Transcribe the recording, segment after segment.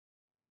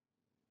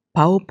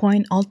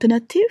PowerPoint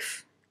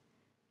alternative?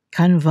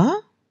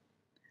 Canva?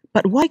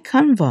 But why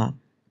Canva?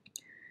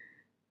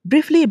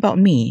 Briefly about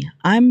me,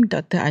 I'm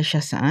Dr.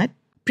 Aisha Saad.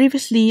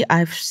 Previously,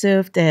 I've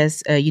served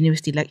as a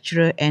university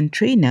lecturer and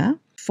trainer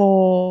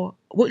for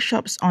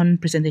workshops on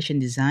presentation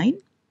design,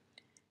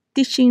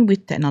 teaching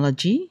with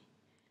technology,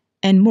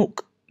 and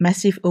MOOC,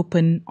 massive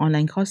open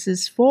online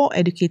courses for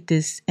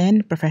educators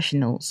and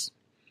professionals.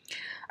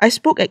 I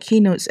spoke at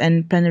keynotes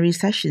and plenary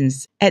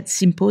sessions, at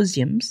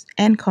symposiums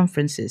and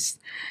conferences,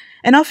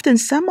 and often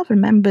some of the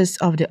members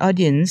of the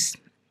audience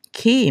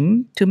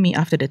came to me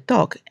after the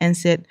talk and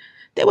said,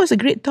 "That was a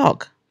great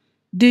talk.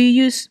 Do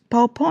you use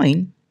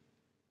PowerPoint?"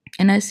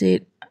 And I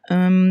said,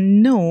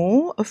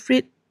 No,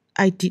 afraid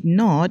I did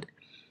not.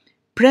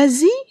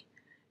 Prezi?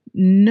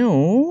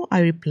 No, I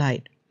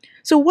replied.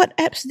 So what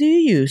apps do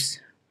you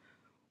use?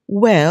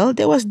 Well,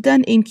 that was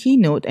done in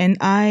Keynote, and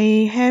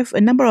I have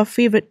a number of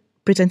favorite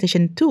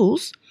presentation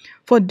tools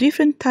for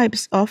different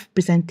types of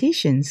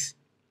presentations.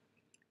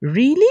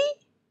 Really?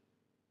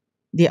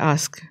 They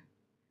ask.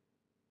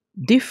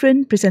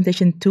 Different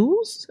presentation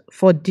tools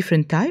for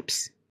different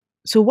types?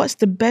 So what's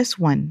the best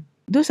one?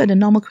 Those are the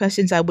normal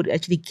questions I would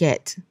actually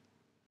get.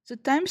 So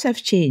times have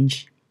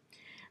changed.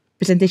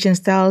 Presentation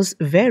styles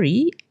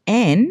vary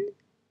and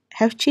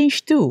have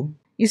changed too.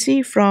 You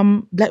see,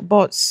 from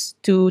blackboards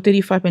to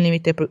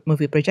 35mm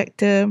movie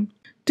projector,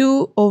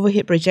 to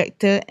overhead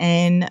projector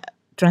and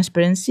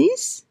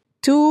transparencies,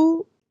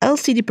 to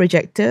LCD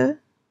projector,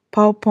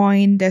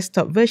 PowerPoint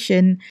desktop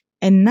version,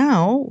 and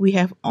now we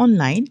have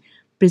online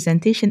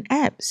presentation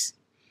apps.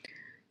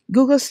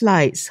 Google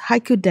Slides,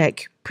 Haiku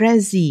Deck,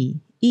 Prezi,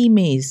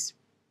 Emaze,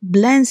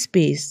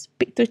 Space,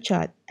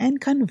 PictoChart, and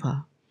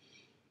Canva,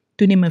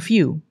 to name a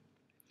few.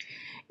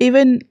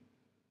 Even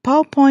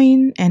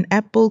PowerPoint and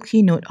Apple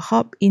Keynote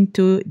hop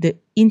into the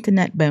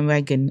internet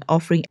bandwagon,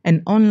 offering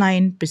an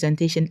online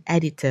presentation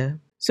editor.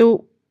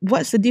 So,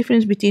 what's the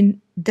difference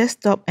between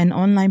desktop and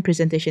online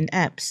presentation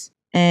apps?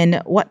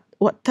 And what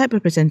type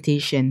of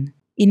presentation?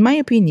 In my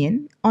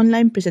opinion,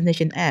 online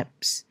presentation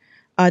apps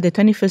are the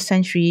 21st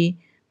century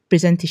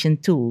presentation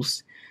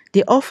tools.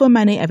 They offer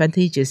many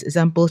advantages.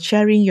 Example,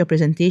 sharing your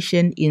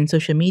presentation in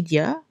social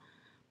media,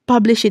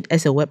 publish it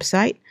as a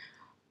website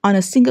on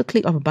a single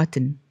click of a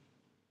button.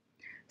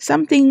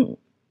 Something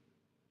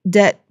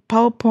that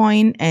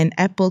PowerPoint and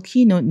Apple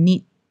Keynote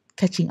need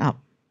catching up.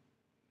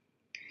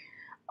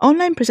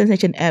 Online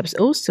presentation apps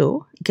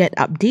also get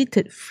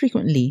updated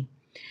frequently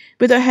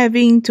without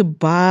having to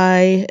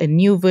buy a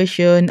new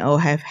version or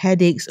have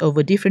headaches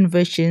over different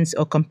versions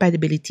or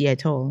compatibility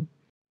at all.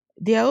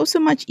 They are also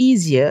much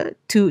easier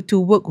to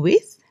work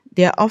with.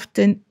 They are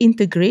often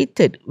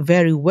integrated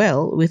very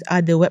well with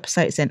other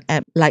websites and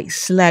apps like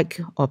Slack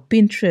or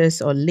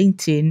Pinterest or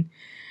LinkedIn.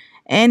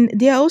 And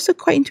they are also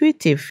quite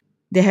intuitive.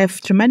 They have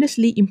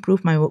tremendously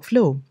improved my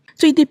workflow.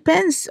 So it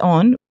depends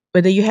on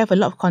whether you have a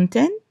lot of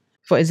content.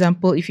 For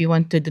example, if you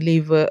want to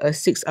deliver a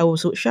 6 hour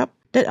workshop,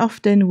 that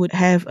often would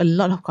have a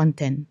lot of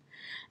content.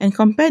 And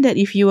compare that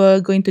if you are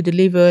going to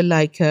deliver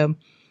like a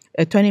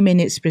 20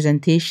 minutes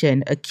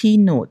presentation, a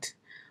keynote,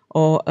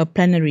 or a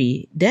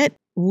plenary, that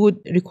would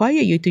require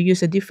you to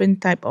use a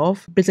different type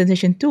of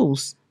presentation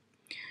tools.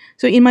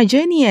 So in my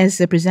journey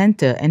as a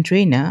presenter and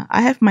trainer,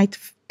 I have my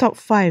top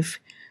 5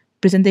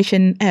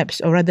 presentation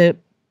apps, or rather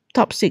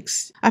top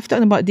 6. I've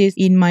talked about this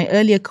in my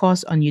earlier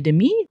course on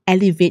Udemy,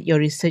 Elevate Your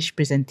Research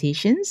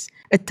Presentations.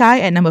 A tie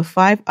at number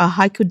 5 are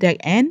Haiku Deck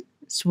and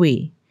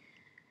Sway.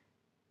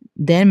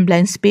 Then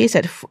Space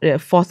at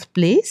 4th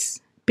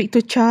place,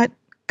 PictoChart,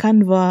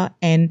 Canva,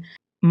 and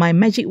my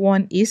magic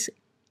wand is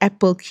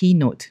Apple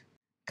Keynote.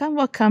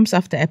 Canva comes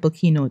after Apple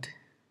Keynote.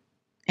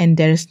 And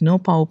there is no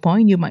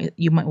PowerPoint,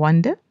 you might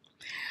wonder.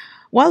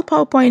 While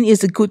PowerPoint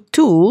is a good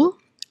tool,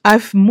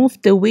 I've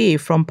moved away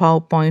from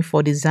PowerPoint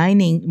for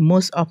designing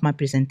most of my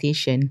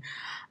presentation.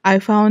 I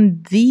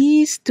found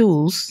these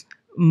tools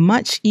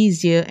much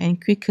easier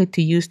and quicker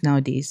to use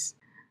nowadays.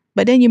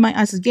 But then you might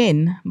ask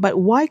again, but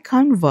why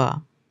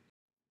Canva?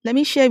 Let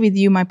me share with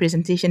you my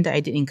presentation that I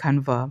did in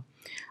Canva.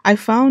 I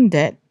found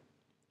that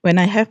when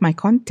I have my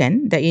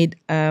content,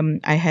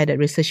 I had a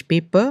research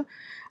paper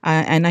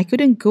and I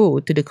couldn't go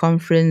to the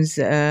conference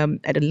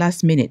at the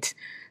last minute.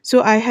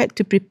 So I had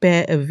to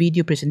prepare a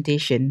video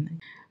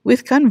presentation.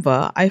 With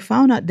Canva, I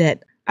found out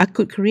that I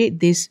could create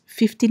this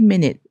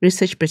 15-minute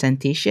research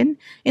presentation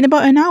in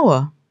about an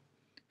hour.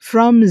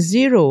 From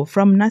zero,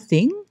 from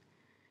nothing,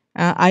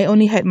 I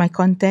only had my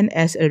content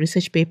as a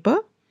research paper.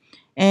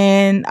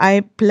 And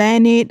I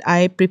plan it,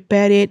 I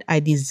prepare it, I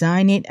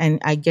design it,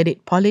 and I get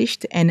it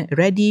polished and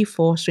ready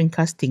for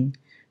screencasting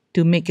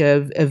to make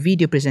a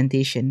video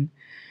presentation.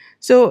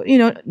 So,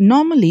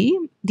 normally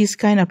this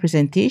kind of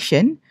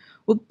presentation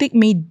would take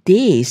me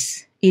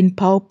days in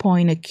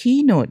PowerPoint, a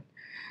keynote.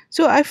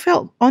 So I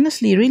felt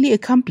honestly really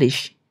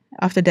accomplished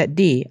after that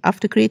day,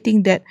 after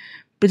creating that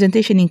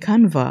presentation in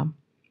Canva.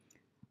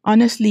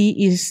 Honestly,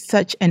 is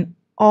such an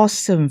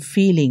awesome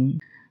feeling.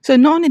 So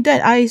not only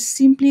that, I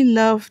simply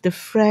love the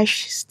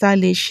fresh,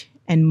 stylish,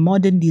 and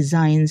modern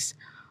designs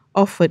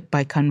offered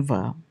by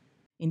Canva.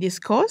 In this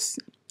course,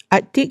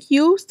 I'll take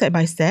you step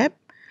by step.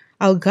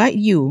 I'll guide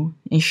you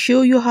and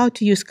show you how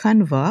to use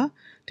Canva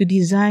to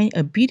design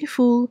a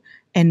beautiful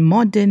and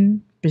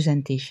modern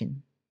presentation.